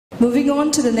Moving on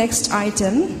to the next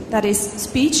item, that is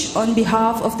speech on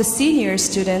behalf of the senior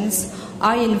students,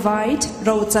 I invite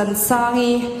Rochan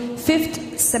Sangi,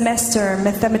 5th semester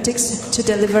mathematics, to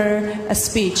deliver a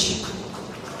speech.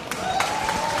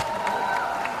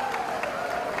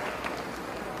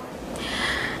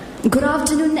 Good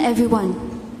afternoon,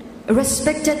 everyone.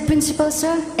 Respected principal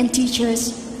sir and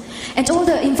teachers, and all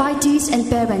the invitees and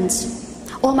parents,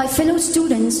 all my fellow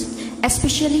students,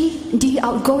 especially the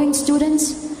outgoing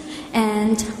students,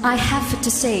 and I have to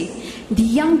say, the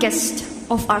youngest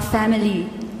of our family,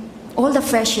 all the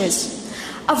freshers,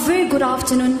 a very good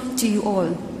afternoon to you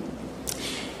all.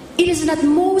 It is an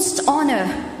utmost honor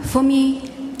for me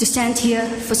to stand here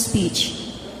for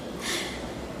speech.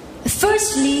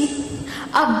 Firstly,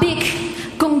 a big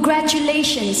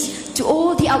congratulations to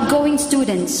all the outgoing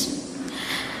students.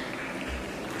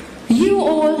 You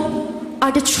all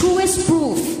are the truest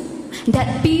proof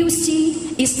that PUC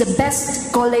is the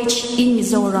best college in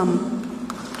Mizoram.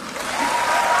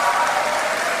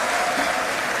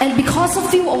 And because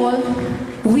of you all,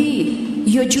 we,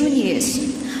 your juniors,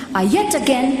 are yet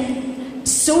again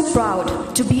so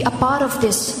proud to be a part of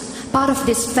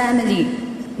this family,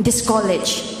 this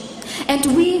college.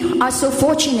 And we are so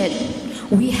fortunate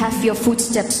we have your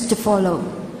footsteps to follow.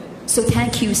 So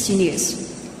thank you, seniors.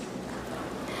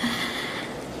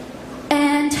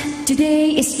 And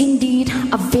today is indeed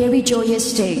a very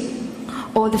joyous day.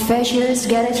 All the freshers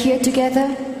gathered here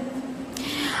together.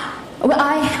 Well,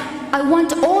 I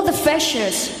want all the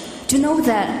freshers to know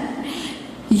that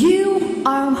you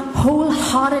are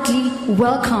wholeheartedly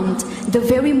welcomed the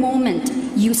very moment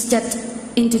you stepped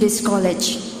into this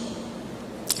college.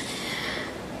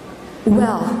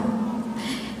 Well,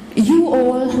 you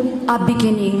all are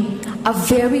beginning a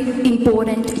very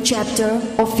important chapter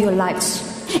of your lives,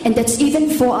 and that's even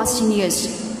for our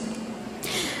seniors.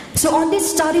 So on this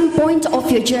starting point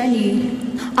of your journey,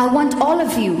 I want all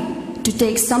of you to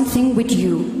take something with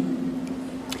you.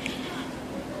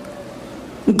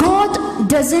 God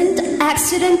doesn't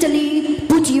accidentally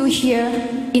put you here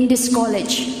in this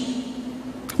college.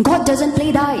 God doesn't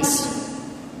play dice.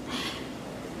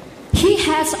 He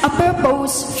has a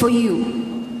purpose for you.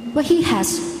 Well, He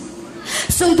has.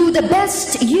 So do the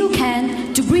best you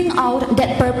can to bring out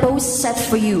that purpose set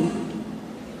for you.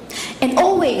 And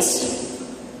always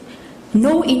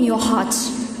know in your hearts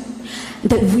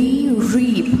that we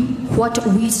reap what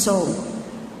we sow.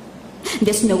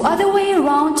 There's no other way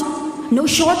around, no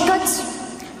shortcuts,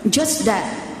 just that.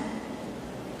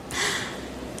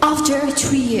 After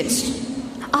 3 years,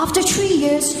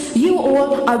 you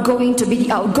all are going to be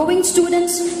the outgoing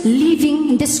students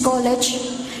leaving this college,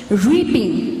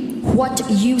 reaping what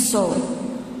you sow.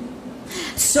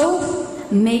 So,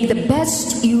 make the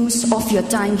best use of your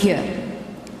time here.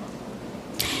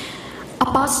 A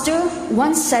pastor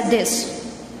once said this: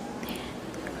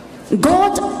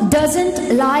 God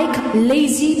doesn't like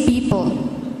lazy people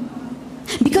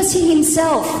because He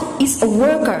Himself is a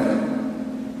worker.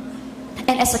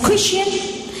 And as a Christian,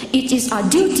 it is our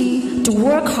duty to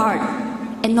work hard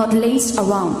and not laze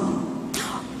around.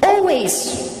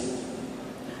 Always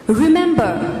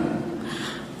remember,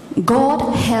 God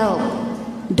help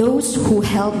those who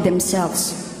help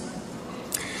themselves.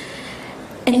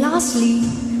 And lastly,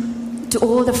 to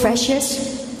all the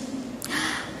freshers,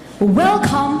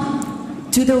 welcome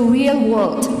to the real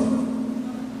world.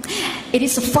 It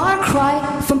is a far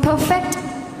cry from perfect.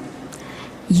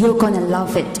 You're gonna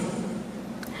love it.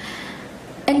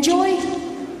 Enjoy,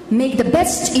 make the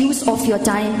best use of your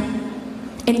time,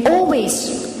 and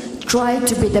always try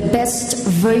to be the best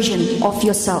version of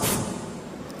yourself.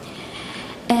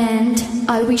 And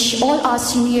I wish all our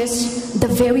seniors the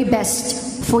very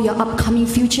best for your upcoming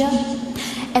future,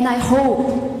 and I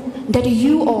hope that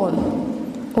you all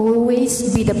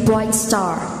always be the bright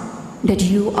star that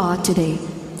you are today.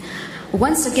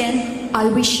 Once again, I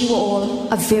wish you all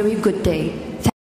a very good day.